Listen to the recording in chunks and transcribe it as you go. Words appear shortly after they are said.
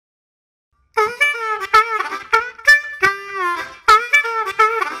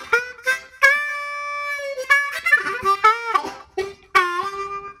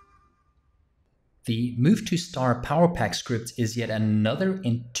to star PowerPack script is yet another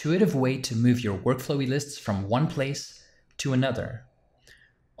intuitive way to move your workflowy lists from one place to another.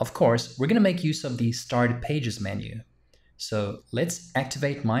 Of course, we're going to make use of the Starred Pages menu. So let's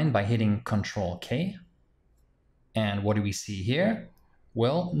activate mine by hitting Ctrl-K. And what do we see here?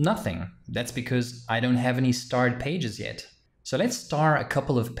 Well, nothing. That's because I don't have any starred pages yet. So let's star a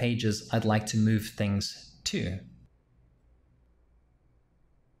couple of pages I'd like to move things to.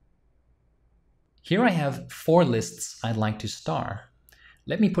 Here I have 4 lists I'd like to star.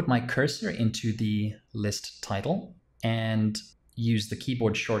 Let me put my cursor into the list title and use the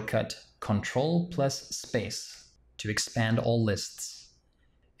keyboard shortcut Ctrl+Space to expand all lists.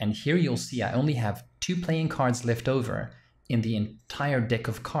 And here you'll see I only have 2 playing cards left over in the entire deck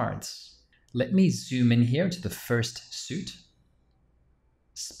of cards. Let me zoom in here to the first suit,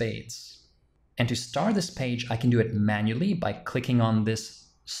 Spades. And to star this page, I can do it manually by clicking on this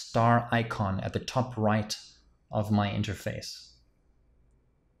star icon at the top right of my interface.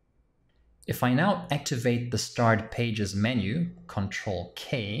 If I now activate the Starred Pages menu,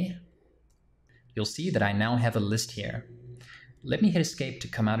 Ctrl-K, you'll see that I now have a list here. Let me hit Escape to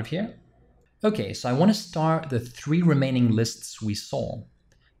come out of here. Okay, so I want to star the 3 remaining lists we saw.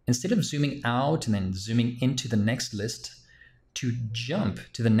 Instead of zooming out and then zooming into the next list, to jump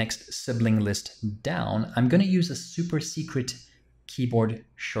to the next sibling list down, I'm going to use a super secret keyboard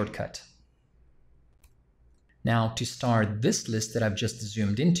shortcut. Now, to star this list that I've just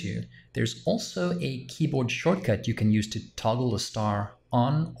zoomed into, there's also a keyboard shortcut you can use to toggle the star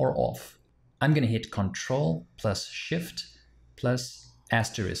on or off. I'm going to hit Ctrl+Shift+**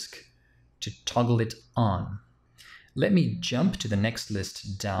 to toggle it on. Let me jump to the next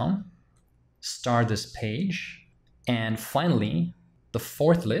list down, star this page, and finally, the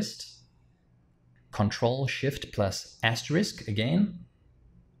 4th list, Ctrl+Shift+* again.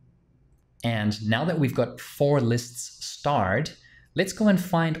 And now that we've got 4 lists starred, let's go and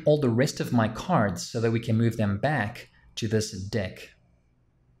find all the rest of my cards so that we can move them back to this deck.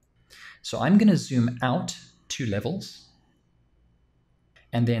 So I'm going to zoom out 2 levels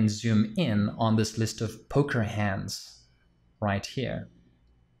and then zoom in on this list of poker hands right here.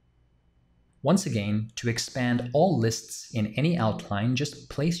 Once again, to expand all lists in any outline, just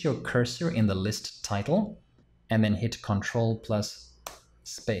place your cursor in the list title and then hit Ctrl+Space.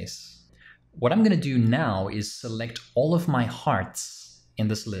 What I'm going to do now is select all of my hearts in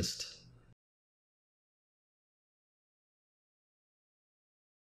this list.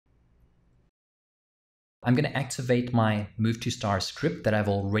 I'm going to activate my Move to Star script that I've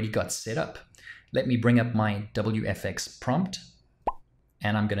already got set up. Let me bring up my WFX prompt,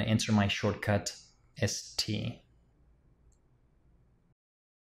 and I'm going to enter my shortcut ST.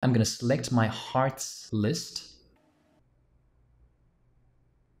 I'm going to select my hearts list.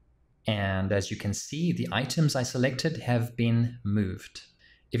 And as you can see, the items I selected have been moved.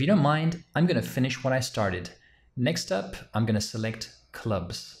 If you don't mind, I'm going to finish what I started. Next up, I'm going to select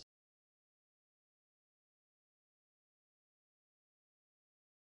clubs.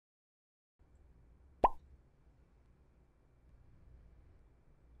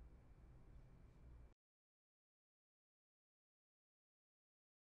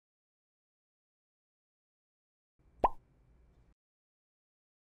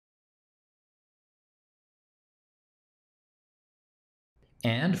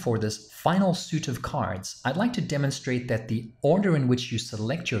 And for this final suit of cards, I'd like to demonstrate that the order in which you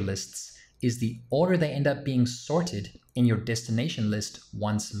select your lists is the order they end up being sorted in your destination list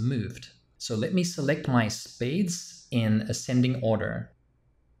once moved. So let me select my spades in ascending order.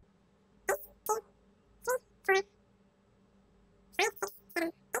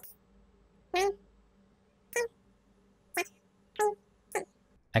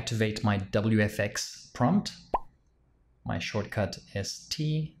 Activate my WFX prompt, my shortcut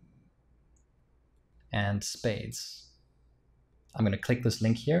ST, and spades. I'm going to click this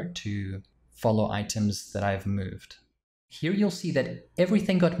link here to follow items that I've moved. Here you'll see that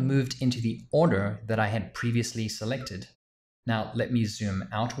everything got moved into the order that I had previously selected. Now let me zoom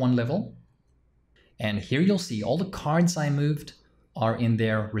out 1 level, and here you'll see all the cards I moved are in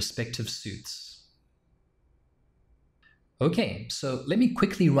their respective suits. Okay, so let me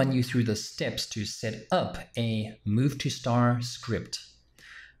quickly run you through the steps to set up a Move to Star script.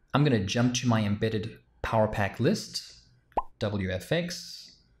 I'm going to jump to my embedded PowerPack list,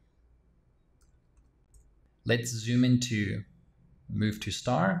 WFX. Let's zoom into Move to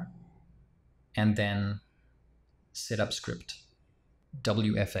Star and then set up script.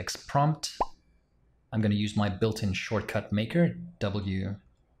 WFX prompt. I'm going to use my built-in shortcut maker,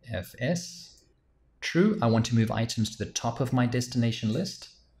 WFS. True, I want to move items to the top of my destination list.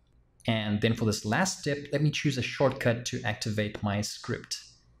 And then for this last step, let me choose a shortcut to activate my script,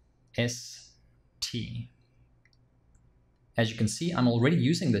 ST. As you can see, I'm already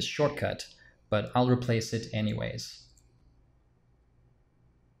using this shortcut, but I'll replace it anyways.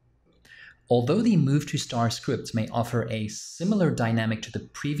 Although the move to star script may offer a similar dynamic to the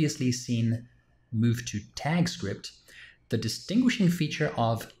previously seen move to tag script, the distinguishing feature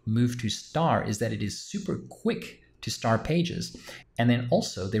of move to star is that it is super quick to star pages. And then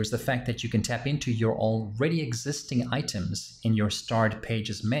also there's the fact that you can tap into your already existing items in your starred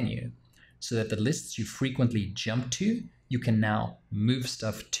pages menu, so that the lists you frequently jump to, you can now move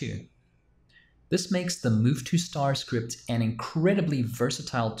stuff to. This makes the move to star script an incredibly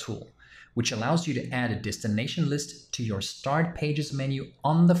versatile tool, which allows you to add a destination list to your starred pages menu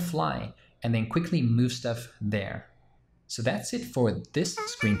on the fly and then quickly move stuff there. So that's it for this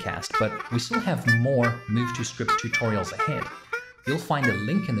screencast, but we still have more Move to Script tutorials ahead. You'll find a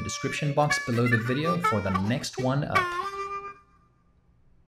link in the description box below the video for the next one up.